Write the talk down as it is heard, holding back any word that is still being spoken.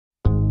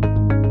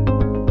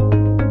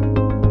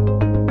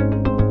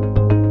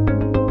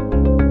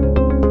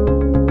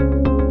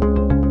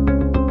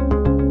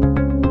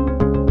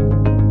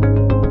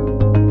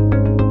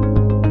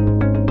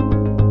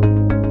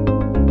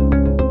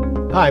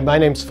Hi, my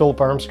name's Phillip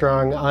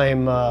Armstrong.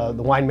 I'm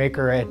the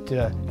winemaker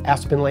at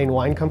Aspen Lane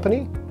Wine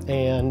Company,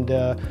 and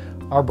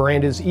our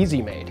brand is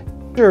Maid.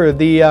 Sure,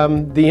 the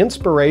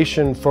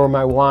inspiration for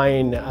my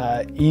wine,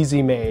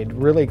 Maid,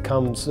 really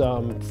comes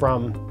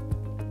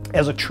from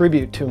as a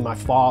tribute to my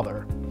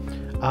father.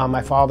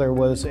 My father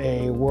was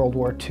a World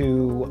War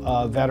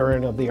II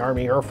veteran of the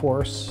Army Air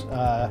Force.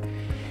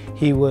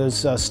 He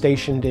was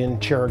stationed in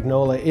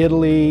Cerignola,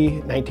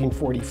 Italy,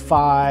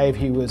 1945.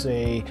 He was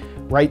a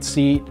right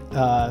seat,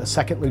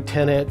 second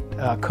lieutenant,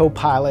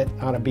 co-pilot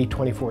on a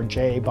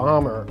B-24J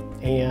bomber.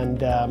 And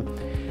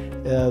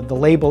the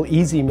label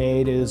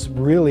Maid is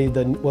really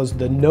was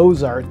the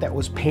nose art that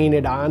was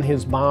painted on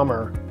his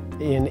bomber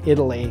in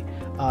Italy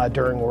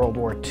during World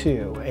War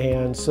II.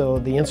 And so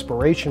the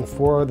inspiration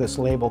for this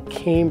label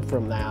came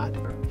from that.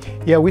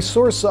 Yeah, we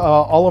source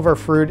all of our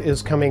fruit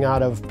is coming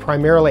out of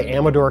primarily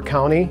Amador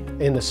County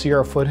in the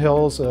Sierra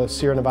foothills,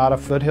 Sierra Nevada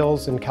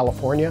foothills in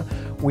California.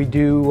 We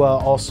do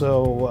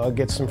also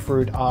get some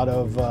fruit out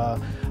of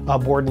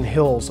Borden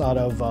Hills, out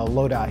of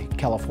Lodi,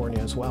 California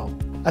as well.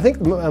 I think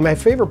my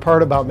favorite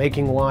part about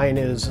making wine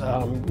is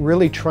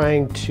really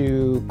trying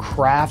to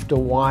craft a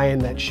wine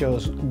that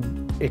shows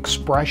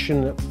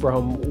expression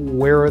from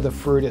where the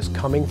fruit is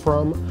coming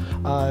from,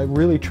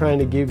 really trying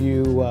to give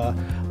you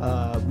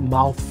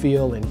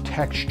mouthfeel and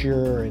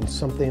texture and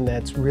something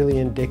that's really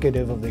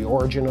indicative of the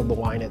origin of the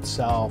wine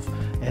itself,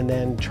 and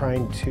then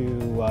trying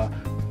to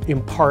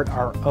impart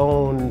our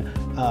own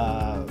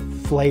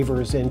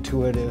flavors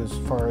into it as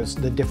far as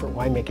the different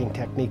winemaking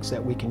techniques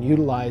that we can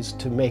utilize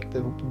to make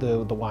the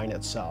wine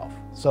itself.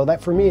 So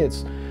that for me,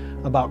 it's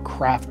about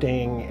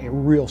crafting a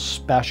real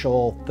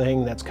special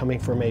thing that's coming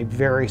from a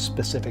very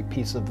specific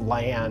piece of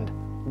land,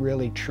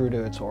 really true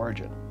to its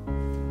origin.